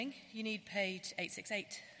You need page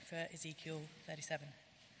 868 for Ezekiel 37.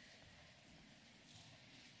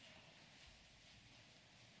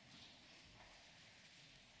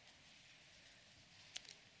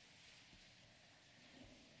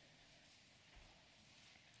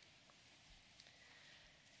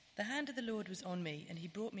 The hand of the Lord was on me, and he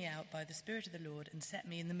brought me out by the Spirit of the Lord and set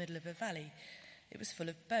me in the middle of a valley. It was full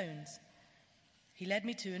of bones. He led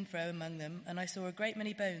me to and fro among them, and I saw a great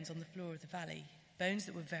many bones on the floor of the valley, bones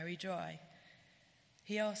that were very dry.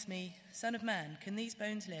 He asked me, "Son of man, can these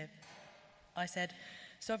bones live?" I said,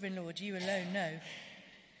 "Sovereign Lord, you alone know."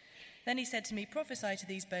 Then he said to me, "Prophesy to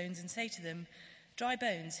these bones and say to them, 'Dry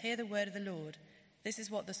bones, hear the word of the Lord. This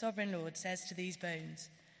is what the Sovereign Lord says to these bones.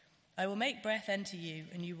 I will make breath enter you,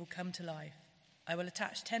 and you will come to life. I will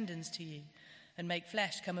attach tendons to you, and make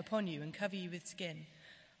flesh come upon you, and cover you with skin.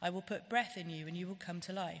 I will put breath in you, and you will come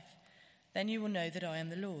to life. Then you will know that I am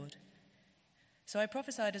the Lord.' So I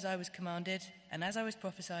prophesied as I was commanded, and as I was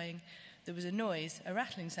prophesying, there was a noise, a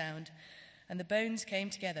rattling sound, and the bones came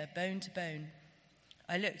together, bone to bone.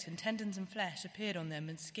 I looked, and tendons and flesh appeared on them,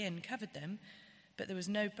 and skin covered them, but there was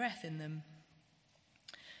no breath in them.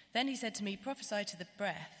 Then he said to me, 'Prophesy to the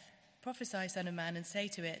breath. Prophesy, Son of man, and say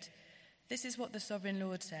to it, this is what the Sovereign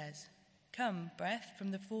Lord says. Come, breath from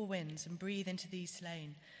the four winds, and breathe into these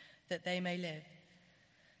slain, that they may live.'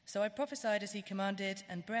 So I prophesied as he commanded,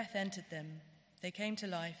 and breath entered them. They came to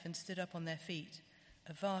life and stood up on their feet,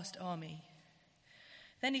 a vast army.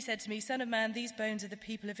 Then he said to me, 'Son of man, these bones are the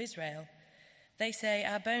people of Israel. They say,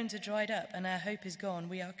 our bones are dried up, and our hope is gone.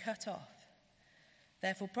 We are cut off.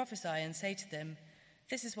 Therefore prophesy and say to them,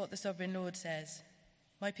 this is what the Sovereign Lord says.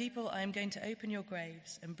 My people, I am going to open your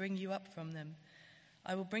graves and bring you up from them.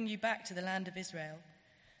 I will bring you back to the land of Israel.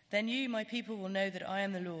 Then you, my people, will know that I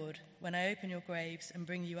am the Lord when I open your graves and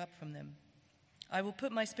bring you up from them. I will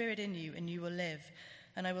put my spirit in you, and you will live,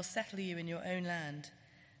 and I will settle you in your own land.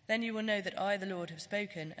 Then you will know that I, the Lord, have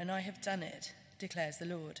spoken, and I have done it, declares the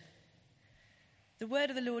Lord. The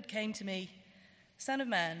word of the Lord came to me, 'Son of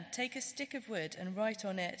man, take a stick of wood and write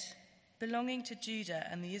on it, belonging to Judah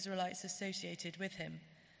and the Israelites associated with him.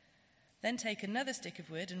 Then take another stick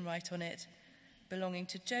of wood and write on it, belonging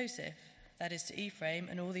to Joseph, that is to Ephraim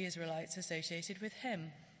and all the Israelites associated with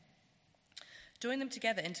him. Join them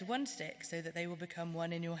together into one stick so that they will become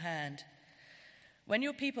one in your hand. When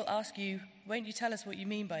your people ask you, won't you tell us what you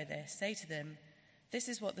mean by this? Say to them, this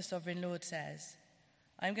is what the Sovereign Lord says.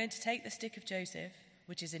 I am going to take the stick of Joseph,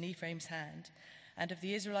 which is in Ephraim's hand, and of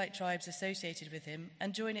the Israelite tribes associated with him,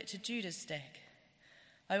 and join it to Judah's stick.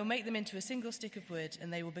 I will make them into a single stick of wood,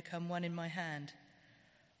 and they will become one in my hand.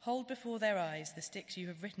 Hold before their eyes the sticks you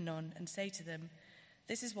have written on, and say to them,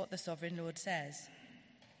 this is what the Sovereign Lord says.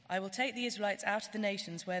 I will take the Israelites out of the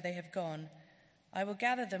nations where they have gone. I will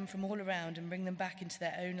gather them from all around and bring them back into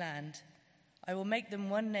their own land. I will make them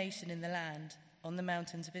one nation in the land, on the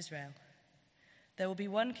mountains of Israel. There will be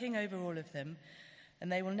one king over all of them,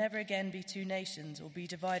 and they will never again be two nations or be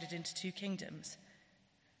divided into two kingdoms.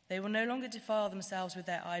 They will no longer defile themselves with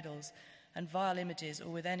their idols and vile images or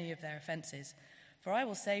with any of their offences, for I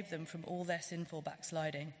will save them from all their sinful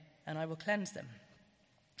backsliding, and I will cleanse them.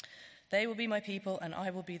 They will be my people, and I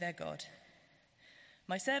will be their God.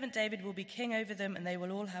 My servant David will be king over them, and they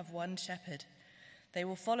will all have one shepherd. They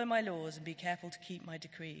will follow my laws and be careful to keep my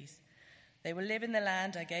decrees. They will live in the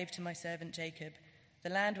land I gave to my servant Jacob, the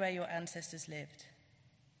land where your ancestors lived.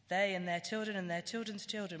 They and their children and their children's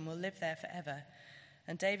children will live there forever,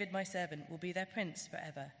 and David, my servant, will be their prince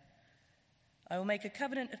forever. I will make a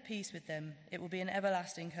covenant of peace with them. It will be an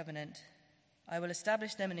everlasting covenant. I will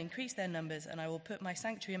establish them and increase their numbers, and I will put my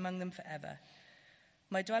sanctuary among them forever.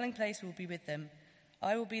 My dwelling place will be with them.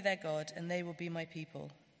 I will be their God, and they will be my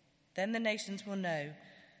people. Then the nations will know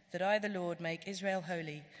that I, the Lord, make Israel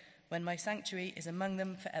holy, when my sanctuary is among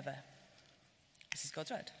them forever. This is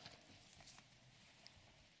God's word.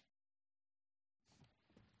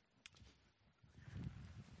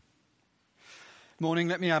 Morning,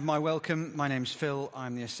 let me add my welcome. My name's Phil,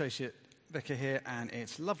 I'm the Associate Vicar here, and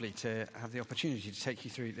it's lovely to have the opportunity to take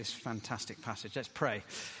you through this fantastic passage. Let's pray,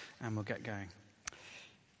 and we'll get going.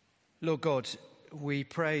 Lord God, we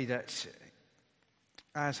pray that,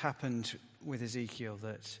 as happened with Ezekiel,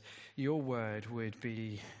 that your word would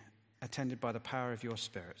be attended by the power of your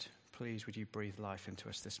Spirit. Please, would you breathe life into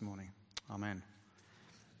us this morning? Amen.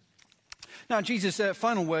 Now, Jesus'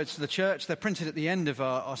 final words to the church, they're printed at the end of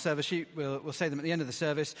our service sheet. We'll say them at the end of the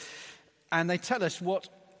service. And they tell us what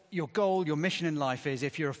your goal, your mission in life is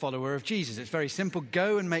if you're a follower of Jesus. It's very simple.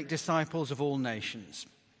 Go and make disciples of all nations,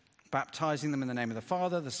 baptizing them in the name of the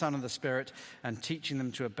Father, the Son, and the Spirit, and teaching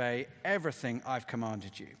them to obey everything I've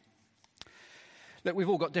commanded you. Look, we've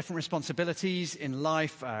all got different responsibilities in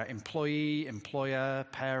life, employee, employer,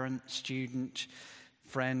 parent, student,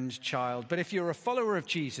 friend, child. But if you're a follower of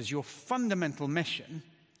Jesus, your fundamental mission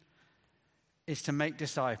is to make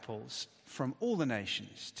disciples from all the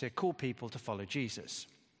nations, to call people to follow Jesus.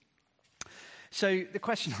 So the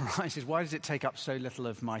question arises, why does it take up so little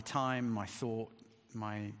of my time, my thought,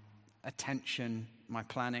 my attention, my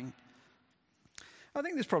planning? I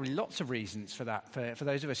think there's probably lots of reasons for that, for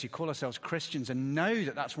those of us who call ourselves Christians and know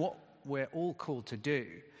that that's what we're all called to do.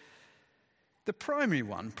 The primary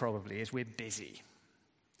one probably is we're busy.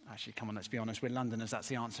 Actually, come on, let's be honest, we're Londoners, that's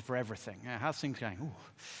the answer for everything. How's things going? Oh,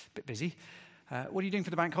 a bit busy. What are you doing for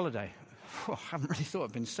the bank holiday? I haven't really thought,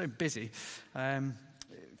 I've been so busy.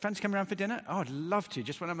 Fancy coming around for dinner? Oh, I'd love to,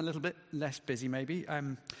 just when I'm a little bit less busy maybe.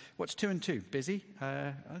 What's 2 and 2? Busy?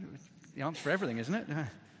 The answer for everything, isn't it?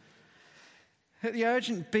 The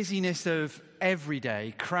urgent busyness of every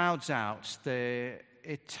day crowds out the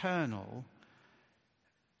eternal,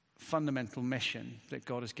 fundamental mission that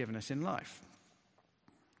God has given us in life.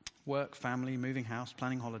 Work, family, moving house,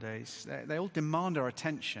 planning holidays, they all demand our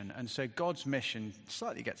attention, and so God's mission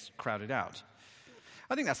slightly gets crowded out.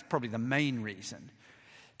 I think that's probably the main reason.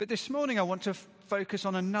 But this morning I want to focus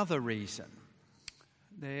on another reason.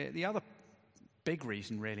 The other big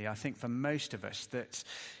reason, really, I think for most of us, that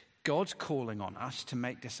God's calling on us to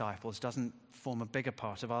make disciples doesn't form a bigger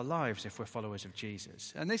part of our lives if we're followers of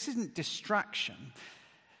Jesus. And this isn't distraction.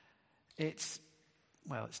 It's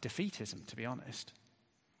defeatism, to be honest.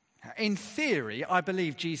 In theory, I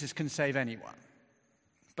believe Jesus can save anyone.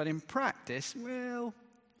 But in practice,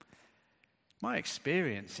 my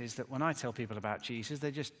experience is that when I tell people about Jesus,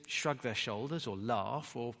 they just shrug their shoulders or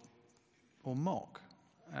laugh or mock.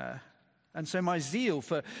 And so my zeal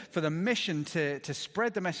for the mission to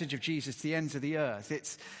spread the message of Jesus to the ends of the earth,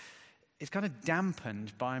 it's kind of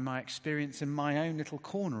dampened by my experience in my own little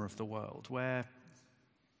corner of the world where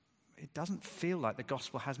it doesn't feel like the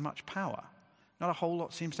gospel has much power. Not a whole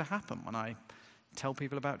lot seems to happen when I tell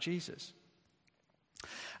people about Jesus.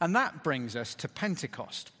 And that brings us to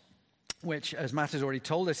Pentecost, which, as Matt has already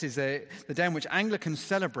told us, is the day in which Anglicans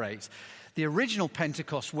celebrate the original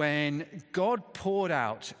Pentecost, when God poured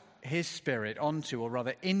out his Spirit onto, or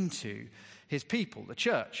rather into, his people, the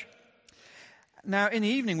church. Now, in the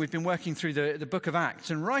evening, we've been working through the book of Acts,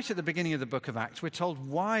 and right at the beginning of the book of Acts, we're told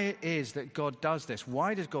why it is that God does this.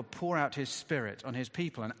 Why does God pour out his Spirit on his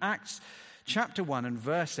people? And Acts chapter 1 and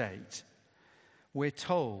verse 8, we're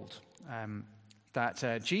told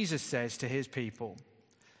that Jesus says to his people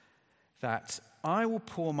that I will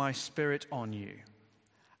pour my Spirit on you,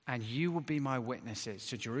 and you will be my witnesses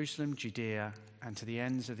to Jerusalem, Judea, and to the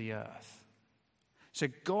ends of the earth. So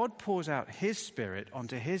God pours out his Spirit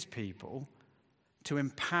onto his people to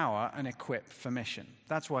empower and equip for mission.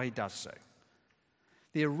 That's why he does so.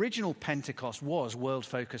 The original Pentecost was World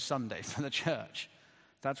Focus Sunday for the church.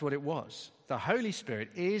 That's what it was. The Holy Spirit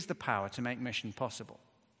is the power to make mission possible.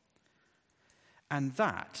 And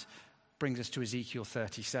that brings us to Ezekiel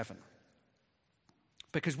 37.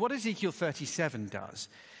 Because what Ezekiel 37 does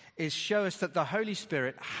is show us that the Holy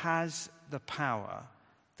Spirit has the power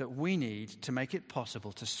that we need to make it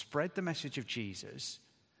possible to spread the message of Jesus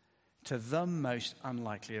to the most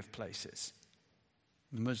unlikely of places.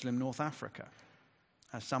 Muslim North Africa,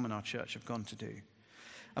 as some in our church have gone to do.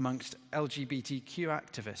 Amongst LGBTQ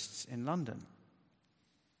activists in London.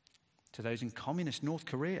 To those in communist North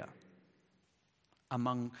Korea.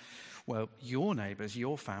 Among, your neighbours,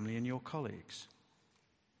 your family and your colleagues.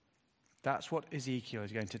 That's what Ezekiel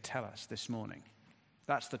is going to tell us this morning.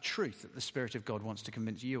 That's the truth that the Spirit of God wants to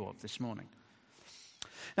convince you of this morning.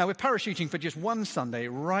 Now, we're parachuting for just one Sunday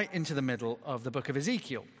right into the middle of the book of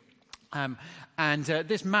Ezekiel. And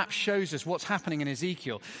this map shows us what's happening in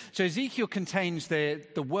Ezekiel. So Ezekiel contains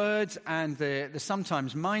the words and the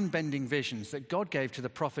sometimes mind-bending visions that God gave to the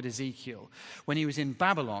prophet Ezekiel when he was in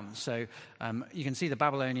Babylon. So you can see the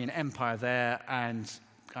Babylonian Empire there, and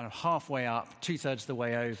kind of halfway up, 2/3 of the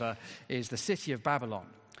way over, is the city of Babylon.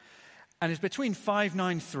 And it's between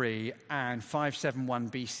 593 and 571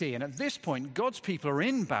 BC. And at this point, God's people are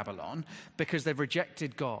in Babylon because they've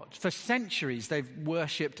rejected God. For centuries, they've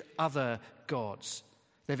worshipped other gods.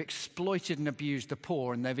 They've exploited and abused the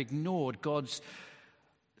poor, and they've ignored God's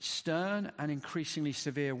stern and increasingly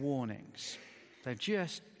severe warnings. They've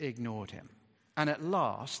just ignored him. And at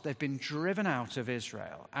last, they've been driven out of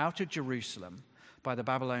Israel, out of Jerusalem, by the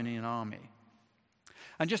Babylonian army.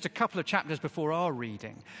 And just a couple of chapters before our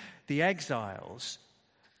reading, the exiles,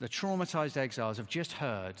 the traumatized exiles, have just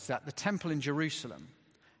heard that the temple in Jerusalem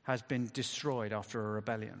has been destroyed after a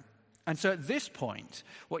rebellion. And so at this point,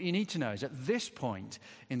 what you need to know is at this point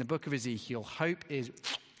in the book of Ezekiel, hope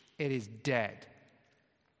is dead.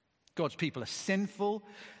 God's people are sinful,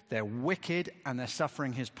 they're wicked, and they're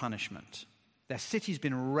suffering his punishment. Their city's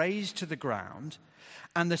been razed to the ground,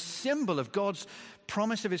 and the symbol of God's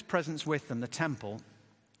promise of his presence with them, the temple,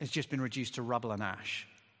 has just been reduced to rubble and ash.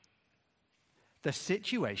 The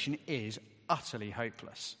situation is utterly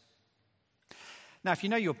hopeless. Now, if you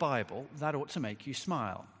know your Bible, that ought to make you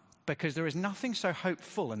smile, because there is nothing so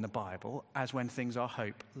hopeful in the Bible as when things are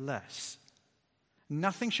hopeless.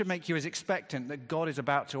 Nothing should make you as expectant that God is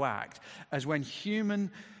about to act as when human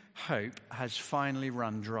hope has finally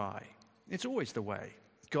run dry. It's always the way.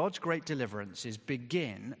 God's great deliverances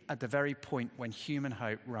begin at the very point when human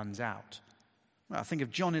hope runs out. Well, think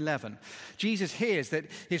of John 11. Jesus hears that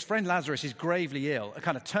his friend Lazarus is gravely ill, a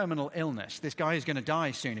kind of terminal illness. This guy is going to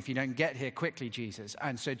die soon if you don't get here quickly, Jesus.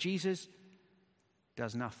 And so Jesus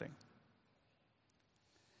does nothing.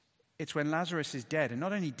 It's when Lazarus is dead, and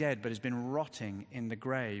not only dead, but has been rotting in the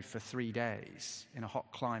grave for 3 days in a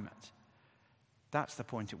hot climate. That's the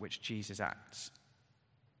point at which Jesus acts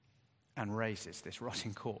and raises this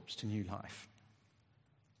rotting corpse to new life.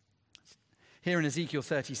 Here in Ezekiel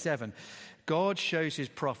 37, God shows his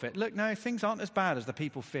prophet, look, no, things aren't as bad as the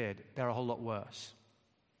people feared. They're a whole lot worse.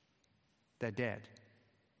 They're dead.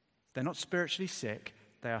 They're not spiritually sick.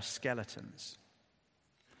 They are skeletons.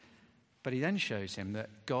 But he then shows him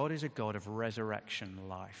that God is a God of resurrection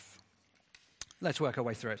life. Let's work our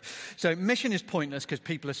way through it. So mission is pointless because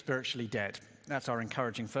people are spiritually dead. That's our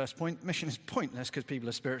encouraging first point. Mission is pointless because people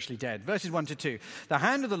are spiritually dead. Verses 1 to 2. The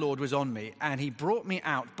hand of the Lord was on me, and he brought me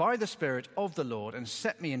out by the Spirit of the Lord and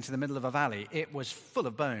set me into the middle of a valley. It was full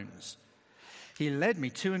of bones. He led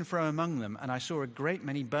me to and fro among them, and I saw a great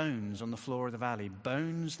many bones on the floor of the valley,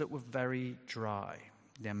 bones that were very dry.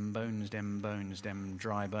 Dem bones, dem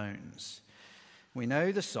dry bones. We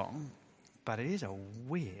know the song, but it is a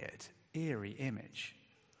weird, eerie image.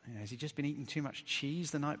 You know, has he just been eating too much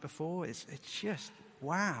cheese the night before? It's just,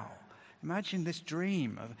 wow. Imagine this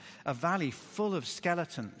dream of a valley full of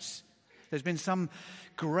skeletons. There's been some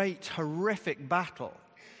great, horrific battle,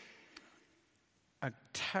 a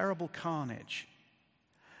terrible carnage.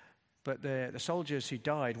 But the soldiers who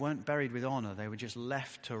died weren't buried with honor. They were just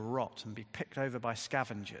left to rot and be picked over by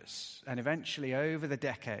scavengers. And eventually, over the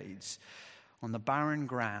decades, on the barren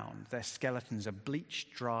ground, their skeletons are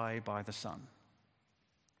bleached dry by the sun.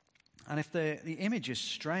 And if the image is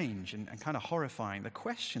strange and kind of horrifying, the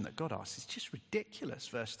question that God asks is just ridiculous.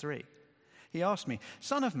 Verse 3. He asked me,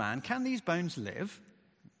 Son of man, can these bones live?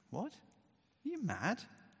 What? Are you mad?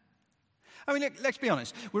 I mean, let's be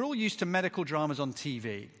honest. We're all used to medical dramas on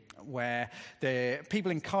TV where the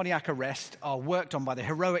people in cardiac arrest are worked on by the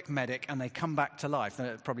heroic medic and they come back to life.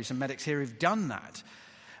 There are probably some medics here who've done that.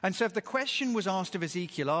 And so if the question was asked of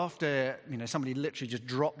Ezekiel after, somebody literally just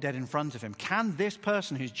dropped dead in front of him, can this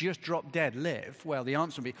person who's just dropped dead live? Well, the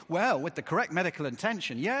answer would be, well, with the correct medical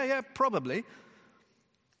intention, yeah, probably.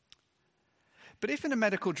 But if in a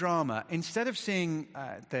medical drama, instead of seeing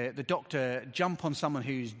the doctor jump on someone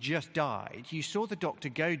who's just died, you saw the doctor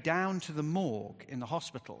go down to the morgue in the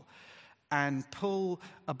hospital and pull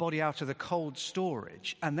a body out of the cold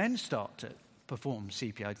storage and then start to perform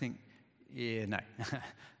CPR, I think, yeah, no,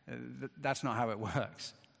 that's not how it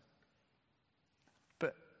works.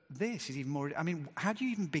 But this is even more, how do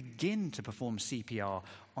you even begin to perform CPR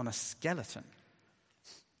on a skeleton?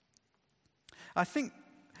 I think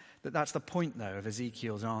that's the point, though, of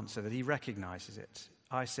Ezekiel's answer, that he recognizes it.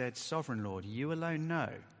 I said, Sovereign Lord, you alone know.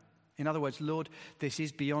 In other words, Lord, this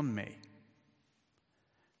is beyond me.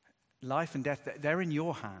 Life and death, they're in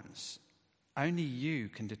your hands. Only you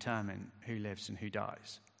can determine who lives and who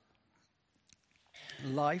dies.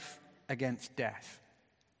 Life against death.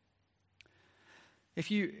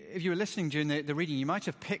 If you were listening during the reading, you might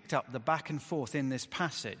have picked up the back and forth in this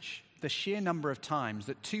passage, the sheer number of times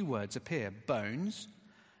that two words appear, bones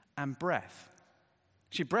and breath.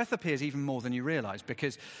 Actually, breath appears even more than you realize,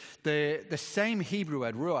 because the same Hebrew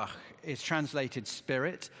word, ruach, is translated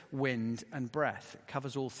spirit, wind, and breath. It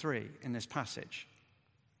covers all three in this passage.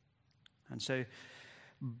 And so,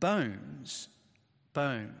 bones.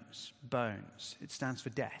 It stands for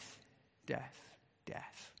death.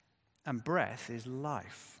 And breath is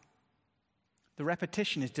life. The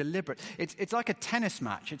repetition is deliberate. It's like a tennis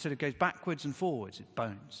match. It sort of goes backwards and forwards. It's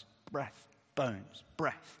bones, breath,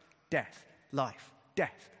 death, life,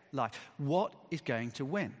 death, life. What is going to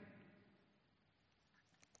win?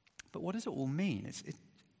 But what does it all mean?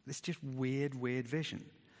 It's just weird vision.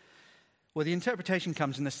 Well, the interpretation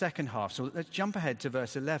comes in the second half. So let's jump ahead to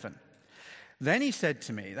verse 11. Then he said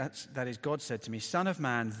to me, that is God said to me, Son of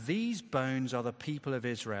man, these bones are the people of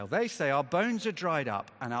Israel. They say, our bones are dried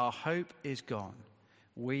up and our hope is gone.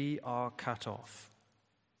 We are cut off.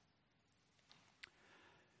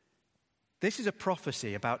 This is a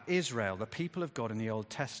prophecy about Israel, the people of God in the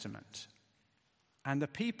Old Testament. And the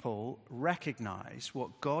people recognize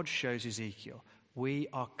what God shows Ezekiel. We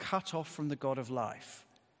are cut off from the God of life.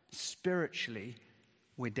 Spiritually,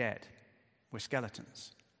 we're dead. We're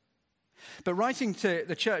skeletons. But writing to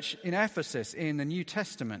the church in Ephesus in the New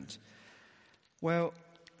Testament, well,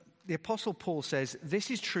 the Apostle Paul says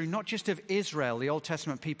this is true not just of Israel, the Old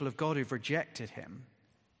Testament people of God who've rejected him.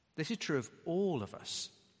 This is true of all of us,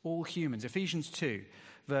 all humans. Ephesians 2,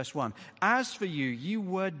 verse 1. As for you, you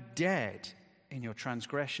were dead in your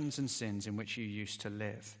transgressions and sins in which you used to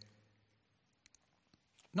live.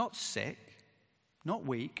 Not sick, not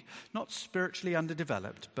weak, not spiritually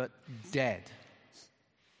underdeveloped, but dead.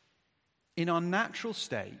 In our natural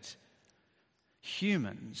state,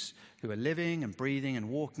 humans who are living and breathing and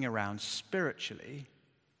walking around spiritually,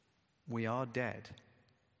 we are dead.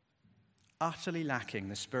 Utterly lacking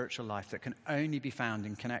the spiritual life that can only be found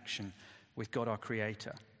in connection with God our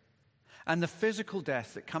Creator. And the physical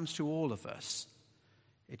death that comes to all of us,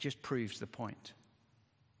 it just proves the point.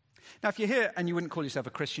 Now, if you're here and you wouldn't call yourself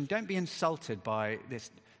a Christian, don't be insulted by this.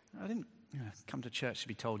 I didn't come to church to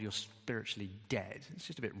be told you're spiritually dead. It's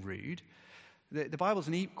just a bit rude. The Bible's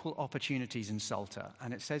an equal opportunities insulter,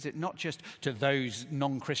 and it says it not just to those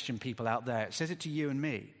non-Christian people out there. It says it to you and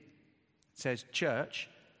me. It says, church,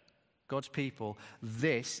 God's people,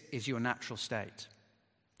 this is your natural state.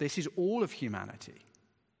 This is all of humanity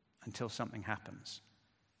until something happens.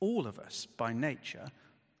 All of us, by nature,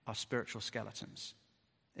 are spiritual skeletons.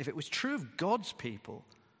 If it was true of God's people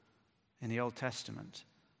in the Old Testament,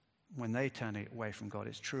 when they turn away from God,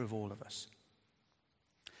 it's true of all of us.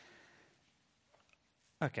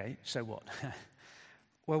 Okay, so what?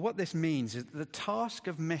 Well, what this means is the task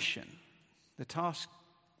of mission, the task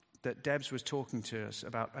that Debs was talking to us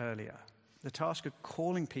about earlier, the task of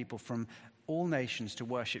calling people from all nations to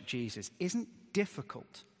worship Jesus isn't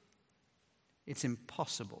difficult. It's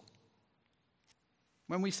impossible.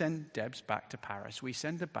 When we send Debs back to Paris, we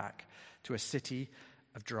send her back to a city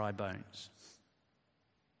of dry bones,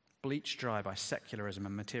 bleached dry by secularism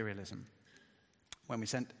and materialism. When we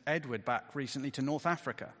sent Edward back recently to North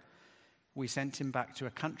Africa, we sent him back to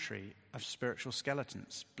a country of spiritual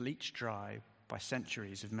skeletons, bleached dry by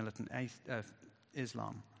centuries of militant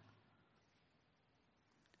Islam.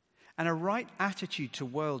 And a right attitude to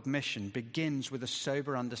world mission begins with a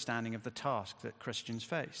sober understanding of the task that Christians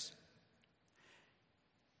face.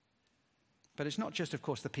 But it's not just, of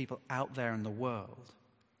course, the people out there in the world.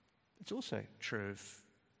 It's also true of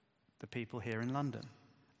the people here in London.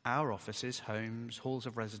 Our offices, homes, halls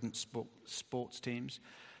of residence, sports teams.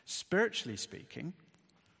 Spiritually speaking,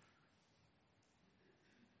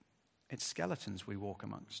 it's skeletons we walk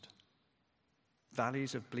amongst.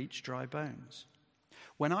 Valleys of bleached dry bones.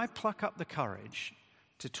 When I pluck up the courage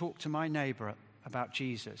to talk to my neighbor about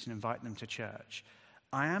Jesus and invite them to church,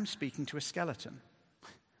 I am speaking to a skeleton,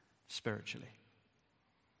 spiritually.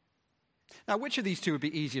 Now, which of these two would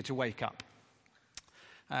be easier to wake up?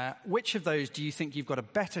 Which of those do you think you've got a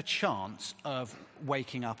better chance of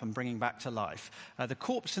waking up and bringing back to life? The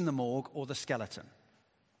corpse in the morgue or the skeleton?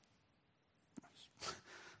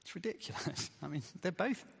 It's ridiculous. I mean, they're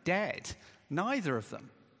both dead. Neither of them.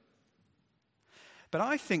 But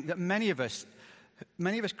I think that many of us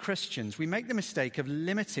Christians, we make the mistake of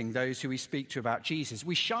limiting those who we speak to about Jesus.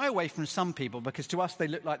 We shy away from some people because to us they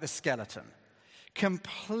look like the skeleton.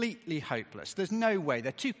 Completely hopeless. There's no way.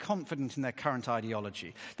 They're too confident in their current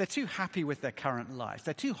ideology. They're too happy with their current life.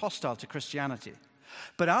 They're too hostile to Christianity.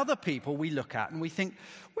 But other people we look at and we think,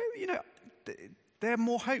 well, they're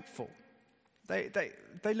more hopeful. They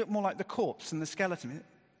look more like the corpse than the skeleton.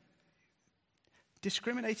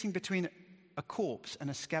 Discriminating between a corpse and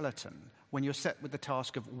a skeleton when you're set with the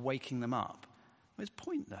task of waking them up, well, it's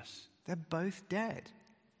pointless. They're both dead.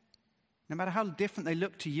 No matter how different they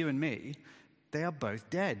look to you and me, they are both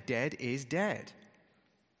dead. Dead is dead.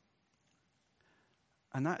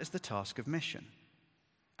 And that is the task of mission.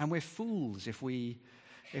 And we're fools if we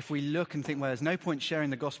look and think, well, there's no point sharing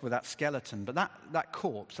the gospel with that skeleton, but that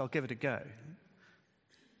corpse, I'll give it a go.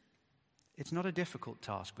 It's not a difficult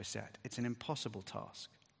task we're set. It's an impossible task.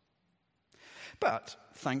 But,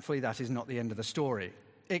 thankfully, that is not the end of the story.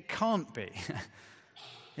 It can't be.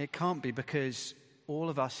 It can't be because all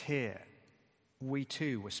of us here, we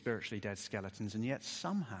too were spiritually dead skeletons, and yet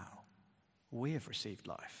somehow we have received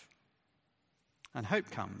life. And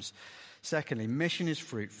hope comes. Secondly, mission is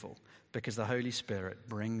fruitful because the Holy Spirit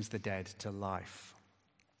brings the dead to life.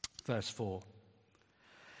 Verse 4.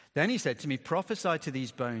 Then he said to me, prophesy to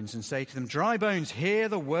these bones and say to them, dry bones, hear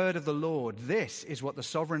the word of the Lord. This is what the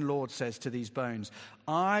sovereign Lord says to these bones.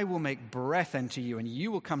 I will make breath enter you and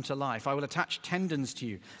you will come to life. I will attach tendons to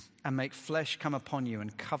you and make flesh come upon you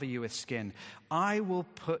and cover you with skin. I will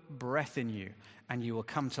put breath in you and you will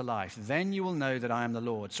come to life. Then you will know that I am the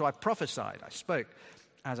Lord. So I prophesied, I spoke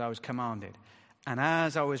as I was commanded. And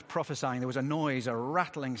as I was prophesying, there was a noise, a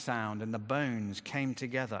rattling sound, and the bones came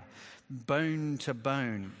together, bone to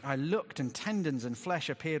bone. I looked, and tendons and flesh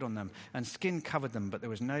appeared on them, and skin covered them, but there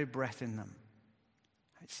was no breath in them.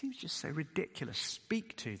 It seems just so ridiculous.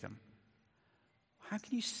 Speak to them. How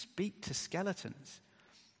can you speak to skeletons?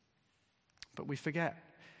 But we forget,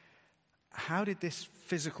 how did this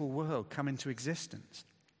physical world come into existence?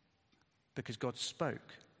 Because God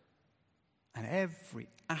spoke, and every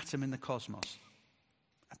atom in the cosmos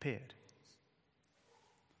appeared.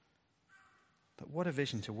 But what a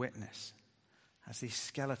vision to witness as these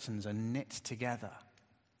skeletons are knit together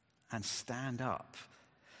and stand up.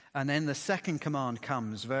 And then the second command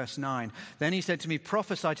comes, verse 9. Then he said to me,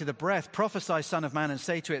 prophesy to the breath, prophesy, Son of Man, and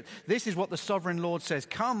say to it, this is what the sovereign Lord says,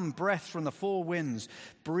 come, breath from the four winds,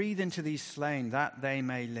 breathe into these slain that they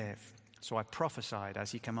may live. So I prophesied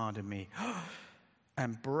as he commanded me,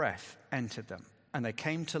 and breath entered them. And they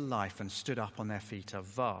came to life and stood up on their feet, a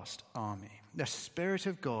vast army. The Spirit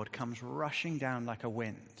of God comes rushing down like a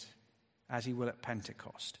wind, as he will at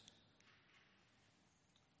Pentecost.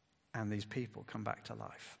 And these people come back to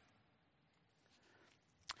life.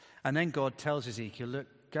 And then God tells Ezekiel, look,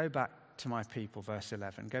 go back to my people, verse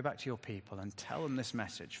 11. Go back to your people and tell them this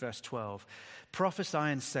message, verse 12. Prophesy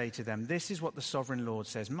and say to them, this is what the sovereign Lord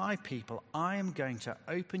says. My people, I am going to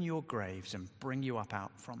open your graves and bring you up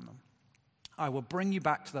out from them. I will bring you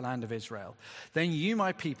back to the land of Israel. Then you,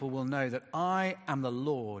 my people, will know that I am the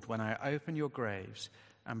Lord when I open your graves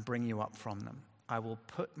and bring you up from them. I will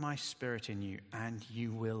put my spirit in you and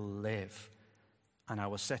you will live. And I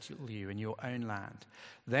will settle you in your own land.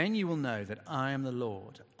 Then you will know that I am the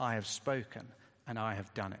Lord. I have spoken and I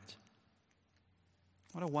have done it.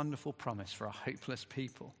 What a wonderful promise for a hopeless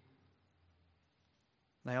people.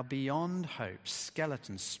 They are beyond hope,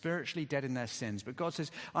 skeletons, spiritually dead in their sins. But God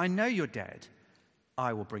says, I know you're dead.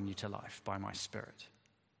 I will bring you to life by my Spirit.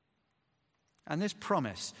 And this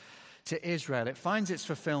promise to Israel, it finds its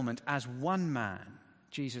fulfillment as one man,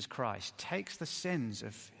 Jesus Christ, takes the sins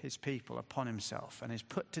of his people upon himself and is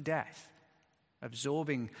put to death,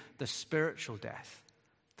 absorbing the spiritual death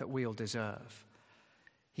that we all deserve.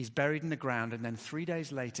 He's buried in the ground, and then 3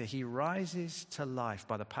 days later he rises to life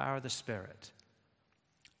by the power of the Spirit.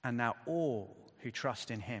 And now all who trust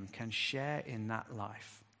in him can share in that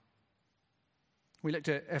life. We looked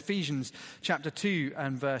at Ephesians chapter 2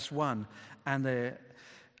 and verse 1 and the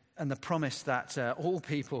promise that all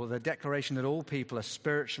people, the declaration that all people are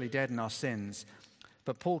spiritually dead in our sins.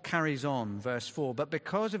 But Paul carries on, verse 4, but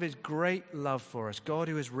because of his great love for us, God,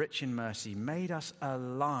 who is rich in mercy, made us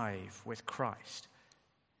alive with Christ,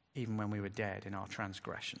 even when we were dead in our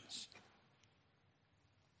transgressions.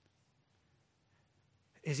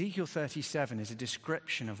 Ezekiel 37 is a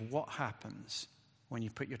description of what happens when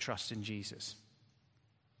you put your trust in Jesus.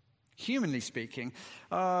 Humanly speaking,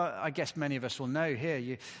 I guess many of us will know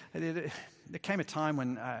here, there came a time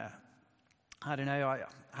when,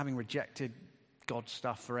 having rejected God's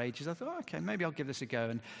stuff for ages, I thought, okay, maybe I'll give this a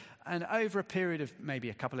go. And over a period of maybe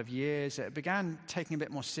a couple of years, it began taking a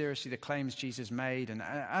bit more seriously the claims Jesus made. And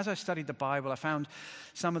as I studied the Bible, I found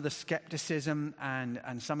some of the skepticism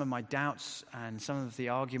and some of my doubts and some of the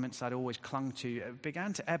arguments I'd always clung to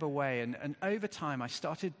began to ebb away. And over time, I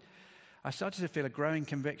started to feel a growing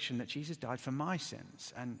conviction that Jesus died for my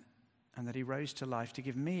sins and that he rose to life to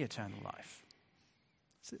give me eternal life.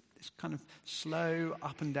 It's this kind of slow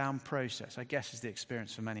up and down process, I guess, is the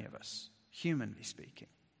experience for many of us, humanly speaking.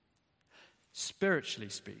 Spiritually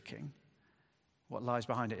speaking, what lies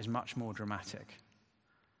behind it is much more dramatic.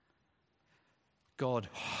 God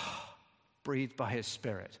breathed by his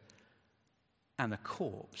Spirit, and the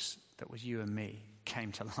corpse that was you and me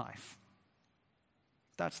came to life.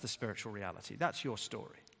 That's the spiritual reality. That's your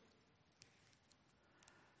story.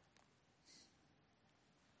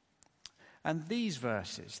 And these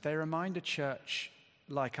verses, they remind a church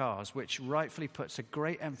like ours, which rightfully puts a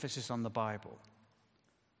great emphasis on the Bible,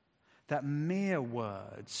 that mere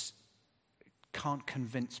words can't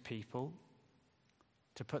convince people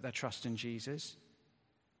to put their trust in Jesus.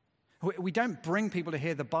 We don't bring people to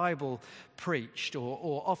hear the Bible preached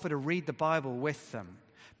or offer to read the Bible with them,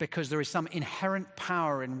 because there is some inherent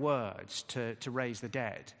power in words to raise the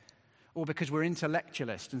dead, or because we're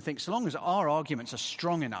intellectualists and think so long as our arguments are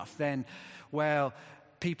strong enough, then, well,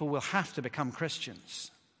 people will have to become Christians.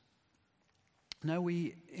 No,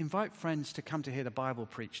 we invite friends to come to hear the Bible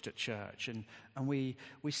preached at church, and we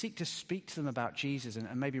seek to speak to them about Jesus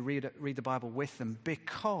and maybe read the Bible with them,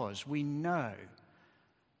 because we know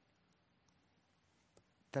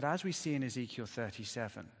that, as we see in Ezekiel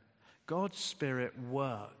 37, God's Spirit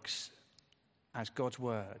works as God's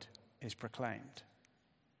word is proclaimed.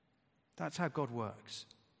 That's how God works.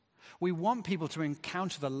 We want people to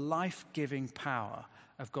encounter the life-giving power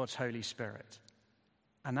of God's Holy Spirit.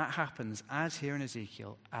 And that happens, as here in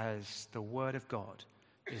Ezekiel, as the word of God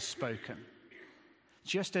is spoken.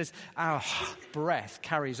 Just as our breath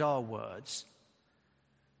carries our words,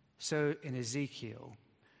 so in Ezekiel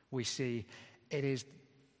we see it is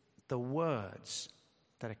the words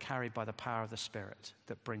that are carried by the power of the Spirit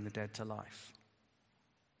that bring the dead to life.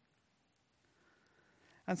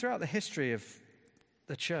 And throughout the history of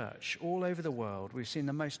the church, all over the world, we've seen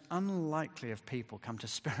the most unlikely of people come to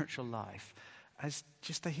spiritual life as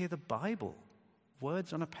just they hear the Bible,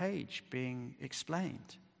 words on a page being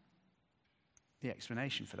explained. The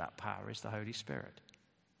explanation for that power is the Holy Spirit.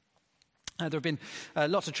 There have been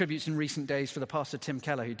lots of tributes in recent days for the pastor Tim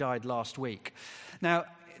Keller, who died last week. Now,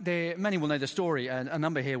 many will know the story. A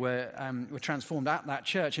number here were transformed at that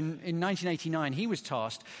church. In 1989, he was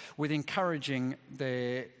tasked with encouraging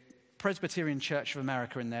the Presbyterian Church of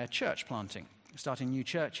America in their church planting, starting new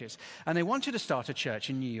churches. And they wanted to start a church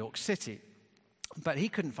in New York City. But he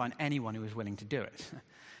couldn't find anyone who was willing to do it.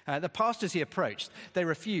 The pastors he approached, they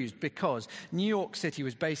refused, because New York City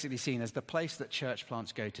was basically seen as the place that church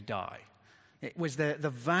plants go to die. It was the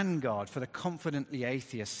vanguard for the confidently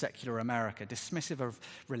atheist secular America, dismissive of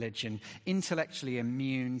religion, intellectually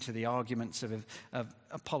immune to the arguments of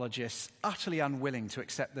apologists, utterly unwilling to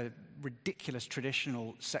accept the ridiculous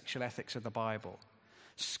traditional sexual ethics of the Bible,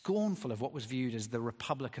 scornful of what was viewed as the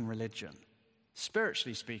Republican religion.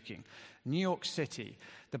 Spiritually speaking, New York City,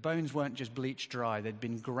 the bones weren't just bleached dry, they'd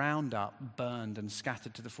been ground up, burned, and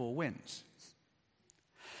scattered to the four winds.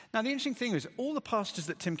 Now, the interesting thing is, all the pastors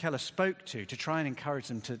that Tim Keller spoke to try and encourage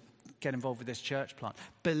them to get involved with this church plant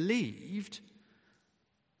believed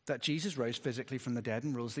that Jesus rose physically from the dead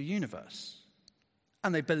and rules the universe.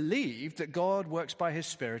 And they believed that God works by his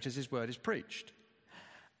Spirit as his word is preached.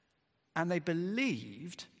 And they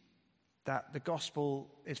believed that the gospel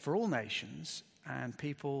is for all nations and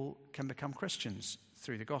people can become Christians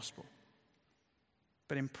through the gospel.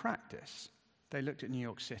 But in practice, they looked at New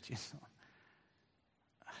York City and thought,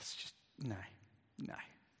 it's just, no.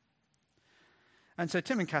 And so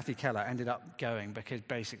Tim and Kathy Keller ended up going because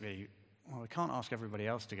basically, well, we can't ask everybody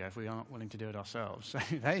else to go if we aren't willing to do it ourselves. So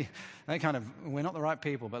they kind of, we're not the right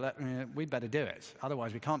people, but we'd better do it.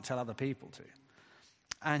 Otherwise, we can't tell other people to.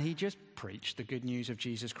 And he just preached the good news of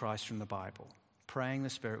Jesus Christ from the Bible, praying the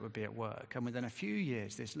Spirit would be at work. And within a few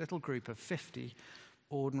years, this little group of 50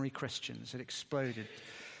 ordinary Christians had exploded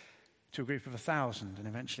to a group of 1,000 and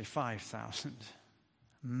eventually 5,000.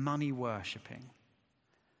 Money-worshipping,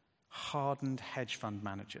 hardened hedge fund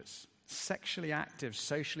managers, sexually active,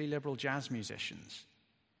 socially liberal jazz musicians.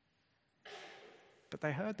 But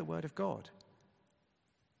they heard the word of God.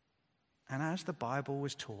 And as the Bible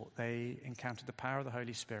was taught, they encountered the power of the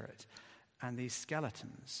Holy Spirit, and these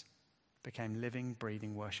skeletons became living,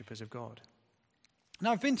 breathing worshippers of God.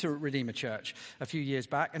 Now, I've been to Redeemer Church a few years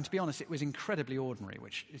back, and to be honest, it was incredibly ordinary,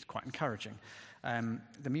 which is quite encouraging.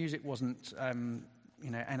 The music wasn't,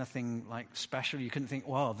 anything like special. You couldn't think,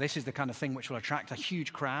 well, this is the kind of thing which will attract a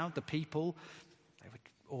huge crowd. The people, they were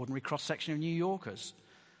ordinary cross-section of New Yorkers.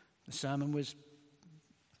 The sermon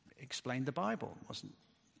explained the Bible. It wasn't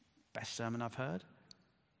best sermon I've heard.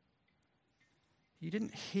 You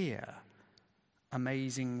didn't hear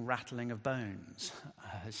amazing rattling of bones.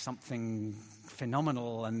 Something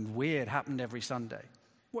phenomenal and weird happened every Sunday.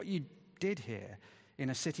 What you did hear in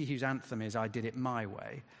a city whose anthem is "I did it my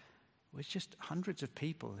way" was just hundreds of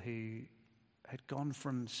people who had gone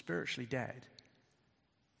from spiritually dead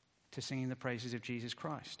to singing the praises of Jesus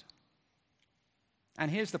Christ.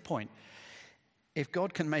 And here's the point. If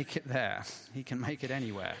God can make it there, he can make it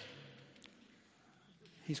anywhere.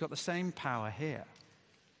 He's got the same power here.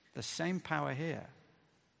 The same power here.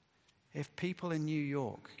 If people in New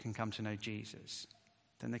York can come to know Jesus,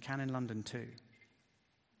 then they can in London too.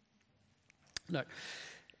 Look,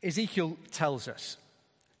 Ezekiel tells us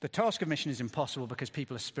the task of mission is impossible because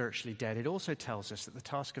people are spiritually dead. It also tells us that the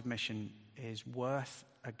task of mission is worth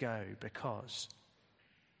a go because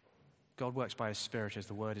God works by his Spirit as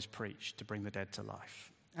the word is preached to bring the dead to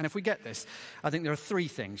life. And if we get this, I think there are three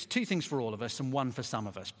things. Two things for all of us and one for some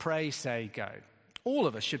of us. Pray, say, go. All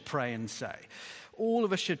of us should pray and say. All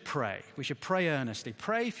of us should pray. We should pray earnestly.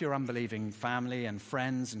 Pray for your unbelieving family and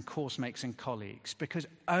friends and course mates and colleagues, because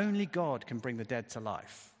only God can bring the dead to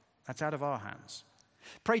life. That's out of our hands.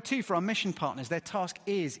 Pray too for our mission partners. Their task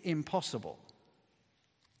is impossible.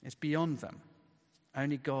 It's beyond them.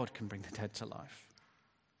 Only God can bring the dead to life.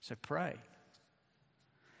 So pray.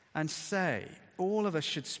 And say, all of us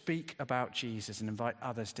should speak about Jesus and invite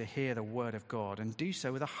others to hear the word of God, and do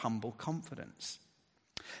so with a humble confidence.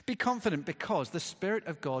 Be confident because the Spirit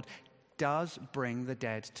of God does bring the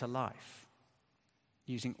dead to life,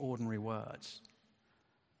 using ordinary words.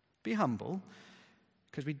 Be humble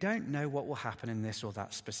because we don't know what will happen in this or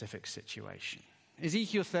that specific situation.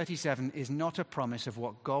 Ezekiel 37 is not a promise of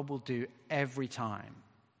what God will do every time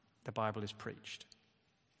the Bible is preached,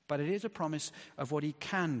 but it is a promise of what he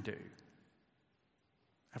can do,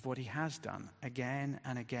 of what he has done again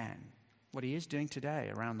and again, what he is doing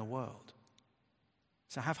today around the world.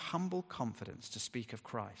 So have humble confidence to speak of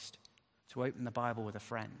Christ, to open the Bible with a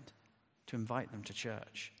friend, to invite them to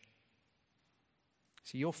church.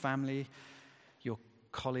 So your family, your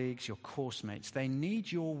colleagues, your course mates, they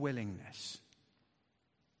need your willingness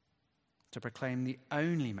to proclaim the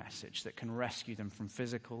only message that can rescue them from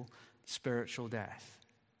physical, spiritual death,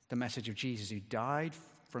 the message of Jesus who died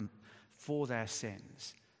for their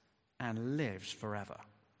sins and lives forever.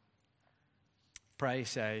 Pray,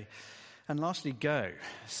 say, and lastly, go.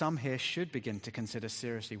 Some here should begin to consider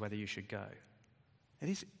seriously whether you should go. It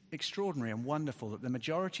is extraordinary and wonderful that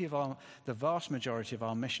the vast majority of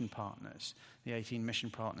our mission partners, the 18 mission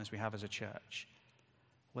partners we have as a church,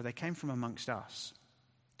 well, they came from amongst us,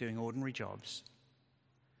 doing ordinary jobs.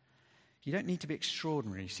 You don't need to be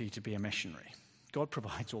extraordinary, see, to be a missionary. God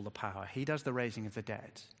provides all the power. He does the raising of the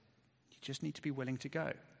dead. You just need to be willing to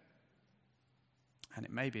go. And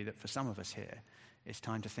it may be that for some of us here, it's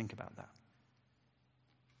time to think about that.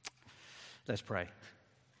 Let's pray.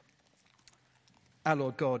 Our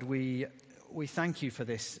Lord God, we thank you for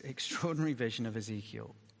this extraordinary vision of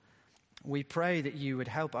Ezekiel. We pray that you would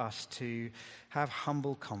help us to have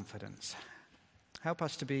humble confidence. Help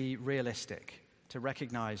us to be realistic, to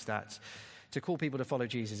recognize that to call people to follow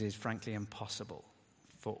Jesus is frankly impossible,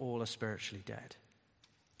 for all are spiritually dead.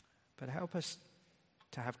 But help us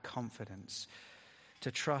to have confidence,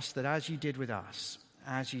 to trust that as you did with us,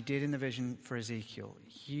 as you did in the vision for Ezekiel,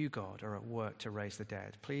 you, God, are at work to raise the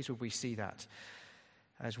dead. Please would we see that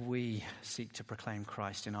as we seek to proclaim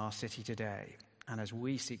Christ in our city today, and as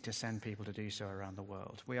we seek to send people to do so around the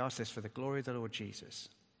world. We ask this for the glory of the Lord Jesus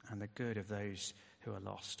and the good of those who are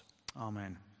lost. Amen.